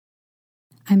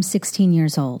I'm 16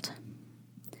 years old.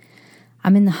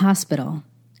 I'm in the hospital,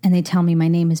 and they tell me my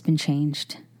name has been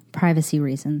changed. Privacy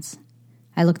reasons.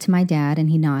 I look to my dad, and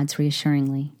he nods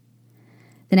reassuringly.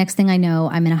 The next thing I know,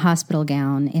 I'm in a hospital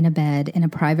gown, in a bed, in a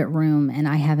private room, and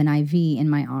I have an IV in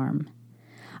my arm.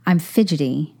 I'm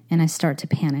fidgety, and I start to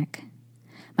panic.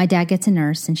 My dad gets a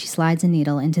nurse, and she slides a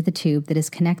needle into the tube that is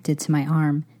connected to my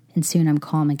arm, and soon I'm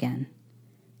calm again.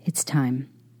 It's time.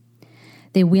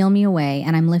 They wheel me away,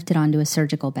 and I'm lifted onto a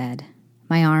surgical bed.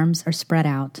 My arms are spread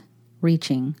out,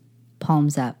 reaching,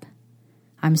 palms up.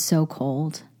 I'm so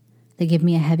cold. They give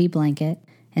me a heavy blanket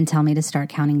and tell me to start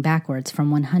counting backwards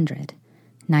from 100.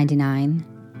 99,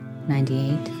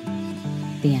 98,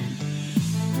 the end.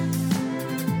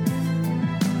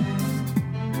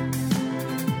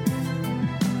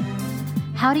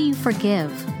 How do you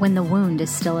forgive when the wound is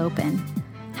still open?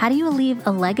 How do you leave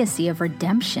a legacy of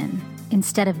redemption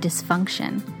instead of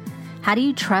dysfunction? How do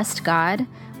you trust God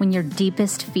when your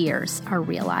deepest fears are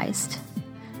realized?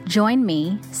 Join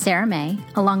me, Sarah May,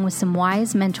 along with some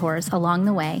wise mentors along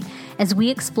the way as we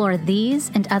explore these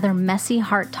and other messy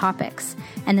heart topics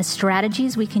and the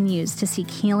strategies we can use to seek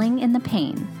healing in the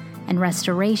pain and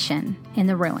restoration in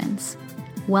the ruins.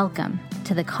 Welcome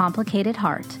to the Complicated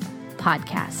Heart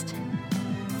Podcast.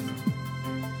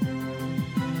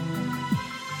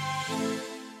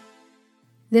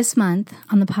 This month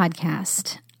on the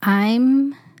podcast,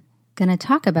 I'm going to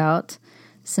talk about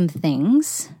some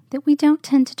things that we don't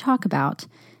tend to talk about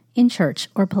in church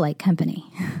or polite company.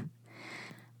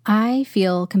 I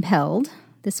feel compelled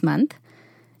this month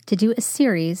to do a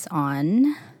series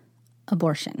on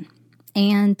abortion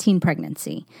and teen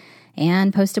pregnancy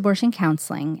and post-abortion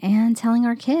counseling and telling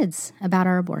our kids about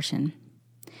our abortion.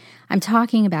 I'm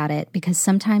talking about it because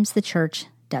sometimes the church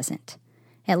doesn't,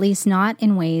 at least not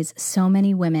in ways so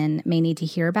many women may need to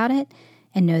hear about it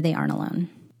and know they aren't alone.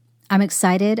 I'm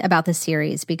excited about this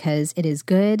series because it is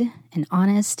good and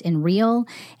honest and real,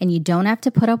 and you don't have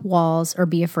to put up walls or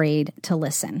be afraid to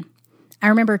listen. I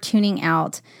remember tuning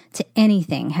out to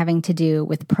anything having to do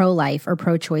with pro-life or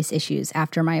pro-choice issues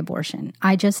after my abortion.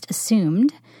 I just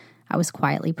assumed I was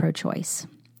quietly pro-choice.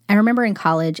 I remember in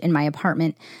college in my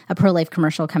apartment a pro-life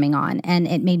commercial coming on, and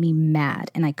it made me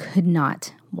mad, and I could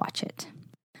not watch it.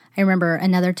 I remember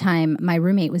another time my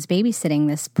roommate was babysitting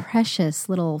this precious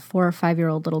little 4 or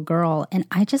 5-year-old little girl, and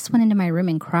I just went into my room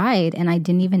and cried, and I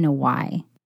didn't even know why.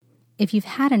 If you've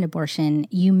had an abortion,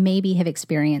 you maybe have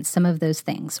experienced some of those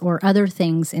things or other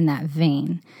things in that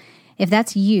vein. If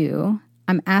that's you,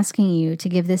 I'm asking you to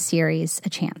give this series a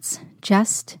chance,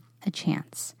 just a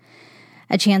chance.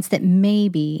 A chance that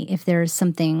maybe if there's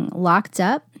something locked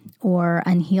up or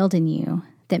unhealed in you,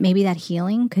 that maybe that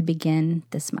healing could begin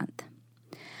this month.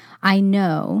 I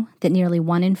know that nearly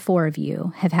 1 in 4 of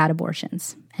you have had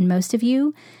abortions, and most of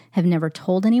you have never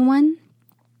told anyone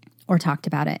or talked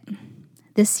about it.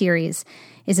 This series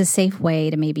is a safe way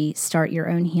to maybe start your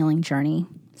own healing journey,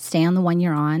 stay on the one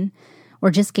you're on, or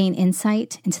just gain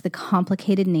insight into the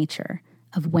complicated nature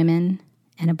of women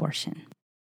and abortion.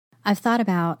 I've thought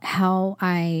about how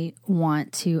I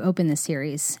want to open this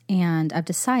series, and I've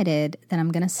decided that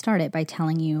I'm going to start it by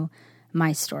telling you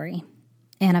my story.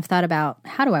 And I've thought about,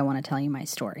 how do I want to tell you my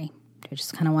story? Do I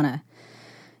just kind of want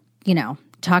to,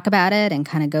 talk about it and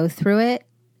kind of go through it?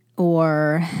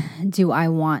 Or do I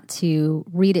want to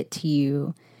read it to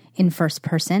you in first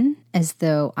person as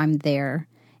though I'm there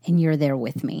and you're there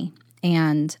with me?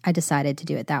 And I decided to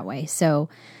do it that way. So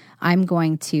I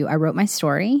wrote my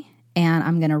story and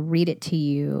I'm going to read it to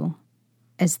you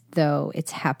as though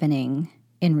it's happening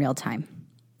in real time.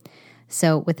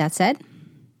 So with that said,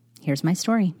 here's my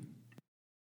story.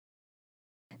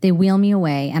 They wheel me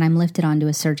away, and I'm lifted onto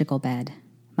a surgical bed.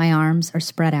 My arms are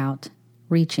spread out,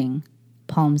 reaching,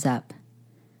 palms up.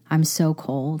 I'm so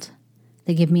cold.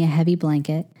 They give me a heavy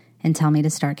blanket and tell me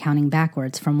to start counting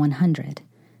backwards from 100.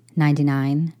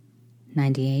 99,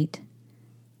 98,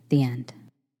 the end.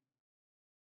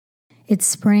 It's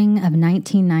spring of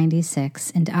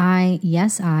 1996, and I,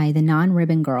 the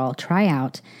non-ribbon girl, try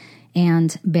out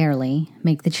and barely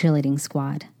make the cheerleading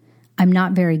squad. I'm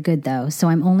not very good, though, so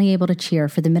I'm only able to cheer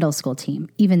for the middle school team,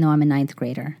 even though I'm a 9th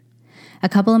grader. A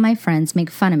couple of my friends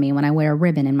make fun of me when I wear a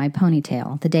ribbon in my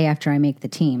ponytail the day after I make the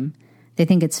team. They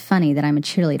think it's funny that I'm a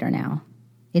cheerleader now.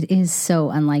 It is so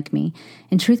unlike me,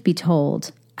 and truth be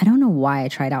told, I don't know why I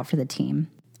tried out for the team.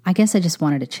 I guess I just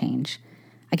wanted to change.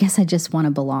 I guess I just want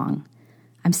to belong.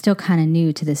 I'm still kind of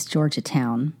new to this Georgia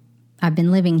town. I've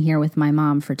been living here with my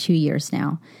mom for 2 years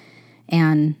now,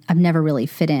 and I've never really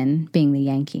fit in being the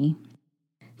Yankee.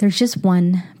 There's just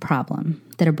one problem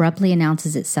that abruptly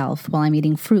announces itself while I'm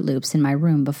eating Fruit Loops in my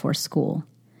room before school.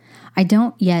 I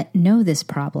don't yet know this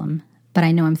problem, but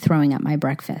I know I'm throwing up my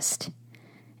breakfast.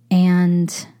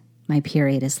 And my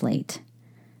period is late.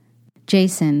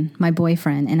 Jason, my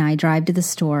boyfriend, and I drive to the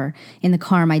store in the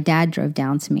car my dad drove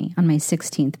down to me on my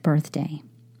 16th birthday.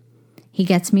 He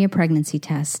gets me a pregnancy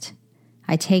test.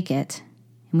 I take it,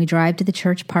 and we drive to the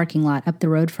church parking lot up the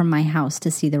road from my house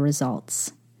to see the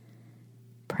results.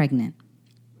 Pregnant.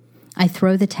 I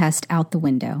throw the test out the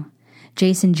window.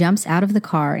 Jason jumps out of the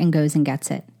car and goes and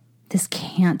gets it. This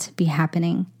can't be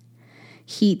happening.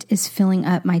 Heat is filling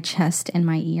up my chest and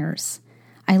my ears.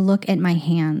 I look at my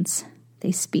hands.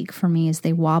 They speak for me as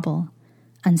they wobble,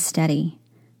 unsteady.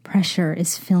 Pressure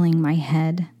is filling my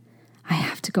head. I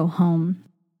have to go home.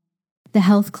 The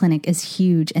health clinic is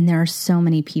huge and there are so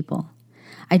many people.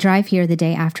 I drive here the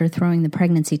day after throwing the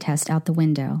pregnancy test out the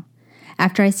window.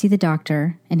 After I see the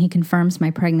doctor and he confirms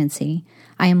my pregnancy,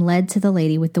 I am led to the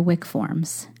lady with the WIC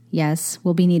forms. Yes,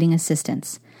 we'll be needing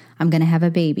assistance. I'm going to have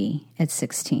a baby at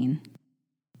 16.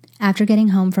 After getting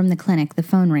home from the clinic, the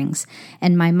phone rings,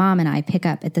 and my mom and I pick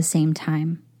up at the same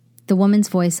time. The woman's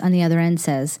voice on the other end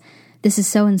says, "This is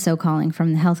so-and-so calling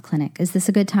from the health clinic. Is this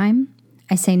a good time?"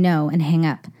 I say no and hang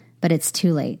up, but it's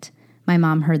too late. My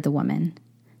mom heard the woman.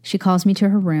 She calls me to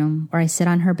her room, where I sit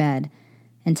on her bed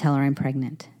and tell her I'm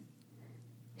pregnant.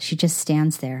 She just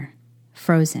stands there,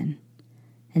 frozen.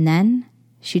 And then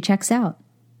she checks out,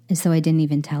 as though I didn't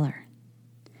even tell her.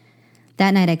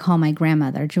 That night I call my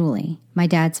grandmother, Julie, my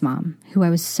dad's mom, who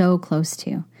I was so close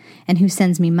to, and who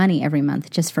sends me money every month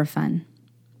just for fun.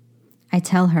 I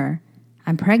tell her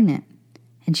I'm pregnant,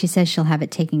 and she says she'll have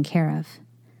it taken care of.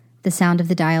 The sound of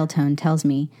the dial tone tells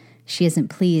me she isn't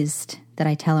pleased that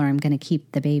I tell her I'm going to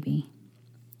keep the baby.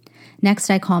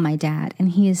 Next I call my dad, and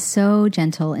he is so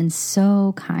gentle and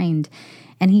so kind,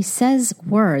 and he says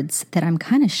words that I'm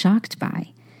kind of shocked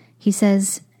by. He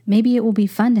says, "Maybe it will be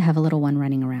fun to have a little one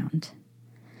running around."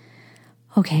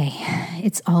 Okay,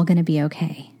 it's all going to be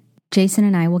okay. Jason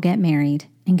and I will get married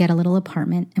and get a little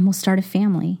apartment and we'll start a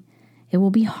family. It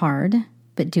will be hard,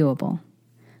 but doable.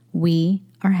 We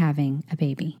are having a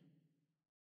baby.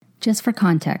 Just for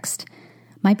context,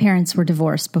 my parents were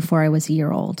divorced before I was a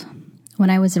year old. When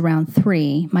I was around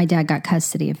 3, my dad got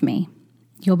custody of me.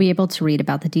 You'll be able to read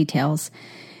about the details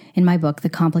in my book, The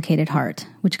Complicated Heart,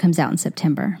 which comes out in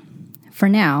September. For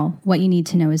now, what you need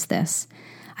to know is this.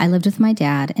 I lived with my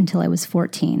dad until I was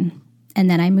 14, and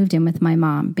then I moved in with my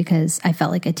mom because I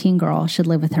felt like a teen girl should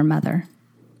live with her mother.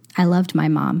 I loved my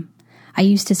mom. I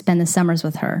used to spend the summers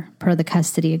with her, per the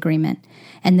custody agreement,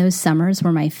 and those summers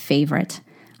were my favorite.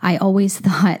 I always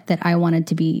thought that I wanted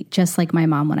to be just like my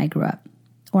mom when I grew up,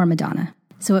 or Madonna.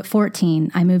 So at 14,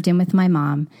 I moved in with my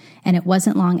mom, and it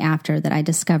wasn't long after that I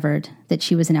discovered that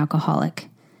she was an alcoholic,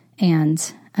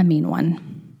 and a mean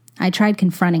one. I tried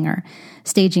confronting her,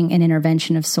 staging an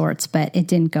intervention of sorts, but it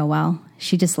didn't go well.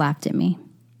 She just laughed at me.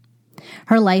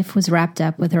 Her life was wrapped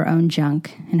up with her own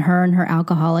junk, and her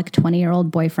alcoholic 20-year-old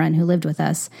boyfriend who lived with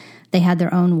us, they had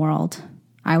their own world.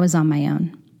 I was on my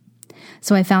own.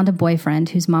 So I found a boyfriend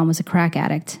whose mom was a crack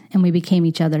addict, and we became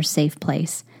each other's safe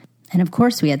place. And of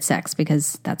course we had sex,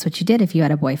 because that's what you did if you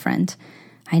had a boyfriend.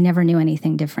 I never knew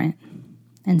anything different.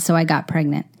 And so I got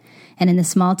pregnant. And in the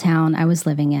small town I was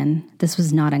living in, this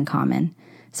was not uncommon.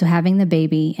 So having the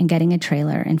baby and getting a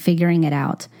trailer and figuring it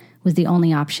out was the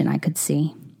only option I could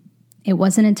see. It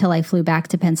wasn't until I flew back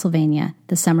to Pennsylvania,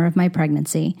 the summer of my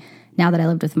pregnancy, now that I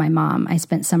lived with my mom, I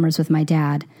spent summers with my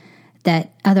dad,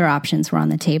 that other options were on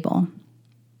the table.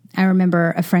 I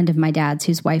remember a friend of my dad's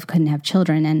whose wife couldn't have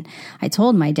children, and I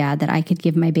told my dad that I could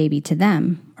give my baby to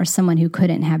them or someone who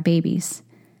couldn't have babies.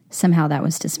 Somehow that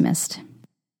was dismissed.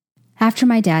 After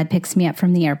my dad picks me up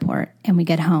from the airport and we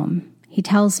get home, he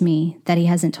tells me that he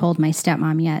hasn't told my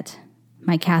stepmom yet,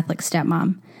 my Catholic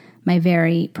stepmom, my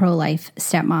very pro-life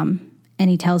stepmom, and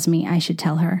he tells me I should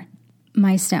tell her.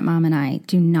 My stepmom and I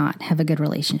do not have a good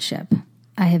relationship.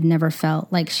 I have never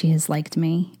felt like she has liked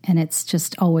me, and it's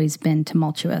just always been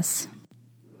tumultuous.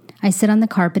 I sit on the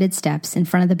carpeted steps in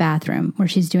front of the bathroom where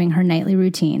she's doing her nightly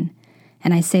routine,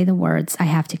 and I say the words I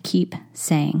have to keep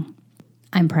saying.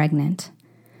 I'm pregnant.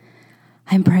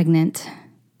 I'm pregnant.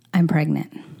 I'm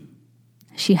pregnant.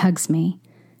 She hugs me.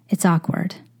 It's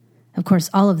awkward. Of course,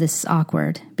 all of this is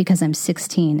awkward because I'm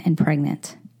 16 and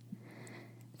pregnant.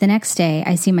 The next day,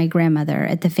 I see my grandmother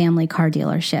at the family car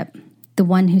dealership, the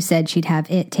one who said she'd have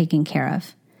it taken care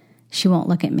of. She won't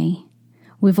look at me.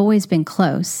 We've always been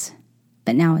close,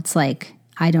 but now it's like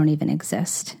I don't even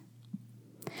exist.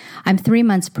 I'm 3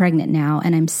 months pregnant now,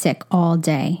 and I'm sick all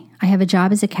day. I have a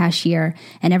job as a cashier,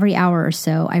 and every hour or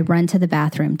so, I run to the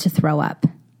bathroom to throw up.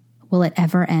 Will it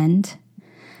ever end?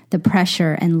 The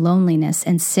pressure and loneliness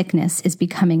and sickness is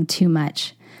becoming too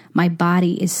much. My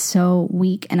body is so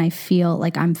weak and I feel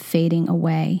like I'm fading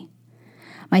away.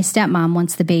 My stepmom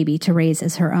wants the baby to raise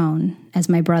as her own, as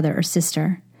my brother or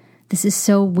sister. This is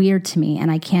so weird to me and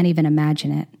I can't even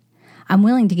imagine it. I'm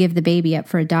willing to give the baby up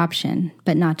for adoption,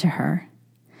 but not to her.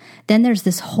 Then there's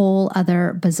this whole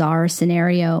other bizarre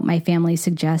scenario my family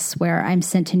suggests where I'm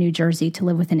sent to New Jersey to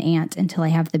live with an aunt until I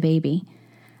have the baby.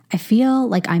 I feel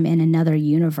like I'm in another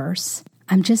universe.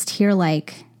 I'm just here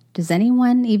like, does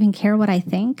anyone even care what I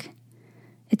think?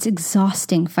 It's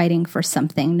exhausting fighting for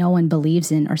something no one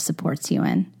believes in or supports you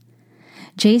in.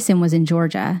 Jason was in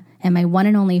Georgia, and my one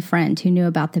and only friend who knew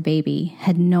about the baby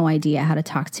had no idea how to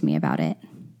talk to me about it.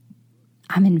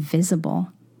 I'm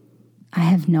invisible. I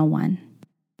have no one.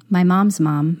 My mom's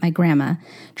mom, my grandma,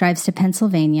 drives to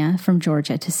Pennsylvania from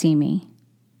Georgia to see me.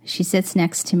 She sits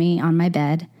next to me on my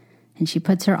bed, and she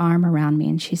puts her arm around me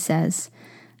and she says,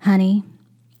 "Honey,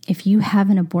 if you have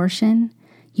an abortion,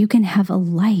 you can have a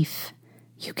life.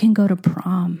 You can go to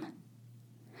prom."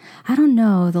 I don't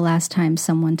know the last time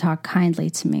someone talked kindly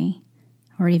to me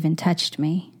or even touched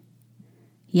me.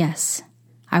 Yes,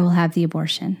 I will have the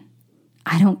abortion.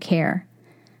 I don't care.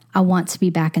 I want to be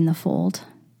back in the fold.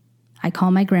 I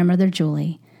call my grandmother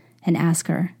Julie and ask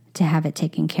her to have it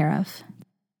taken care of.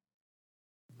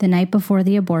 The night before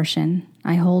the abortion,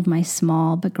 I hold my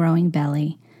small but growing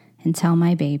belly and tell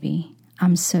my baby,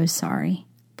 "I'm so sorry.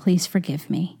 Please forgive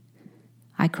me."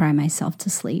 I cry myself to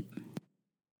sleep.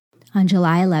 On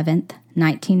July 11th,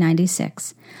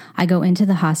 1996, I go into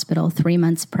the hospital 3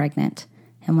 months pregnant,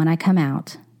 and when I come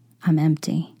out, I'm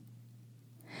empty.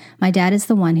 My dad is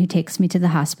the one who takes me to the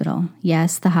hospital.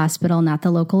 Yes, the hospital, not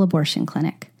the local abortion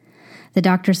clinic. The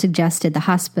doctor suggested the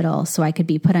hospital so I could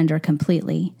be put under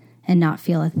completely and not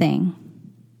feel a thing.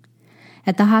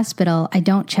 At the hospital, I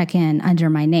don't check in under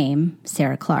my name,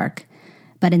 Sarah Clark,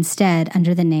 but instead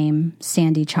under the name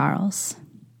Sandy Charles.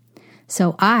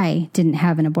 So I didn't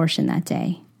have an abortion that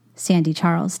day. Sandy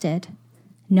Charles did.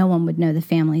 No one would know the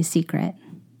family's secret.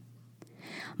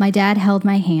 My dad held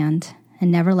my hand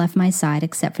and never left my side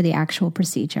except for the actual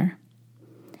procedure.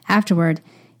 Afterward,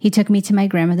 he took me to my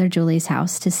grandmother Julie's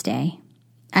house to stay.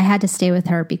 I had to stay with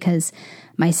her because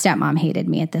my stepmom hated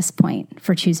me at this point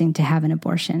for choosing to have an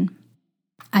abortion.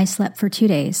 I slept for 2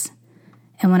 days,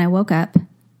 and when I woke up,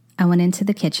 I went into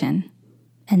the kitchen,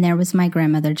 and there was my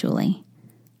grandmother Julie,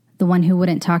 the one who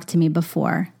wouldn't talk to me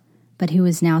before, but who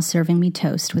was now serving me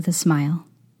toast with a smile.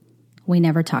 We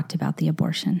never talked about the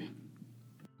abortion.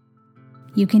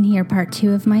 You can hear part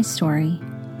 2 of my story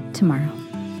tomorrow.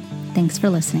 Thanks for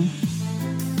listening.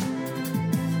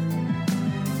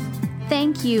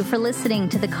 Thank you for listening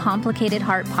to the Complicated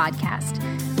Heart podcast.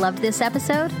 Loved this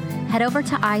episode? Head over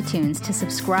to iTunes to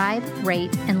subscribe,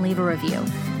 rate, and leave a review.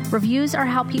 Reviews are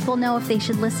how people know if they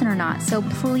should listen or not, so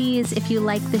please, if you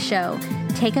like the show,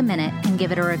 take a minute and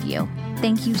give it a review.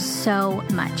 Thank you so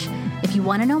much. If you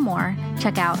want to know more,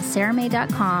 check out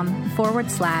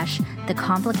sarahmay.com/The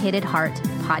Complicated Heart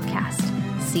podcast.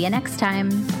 See you next time.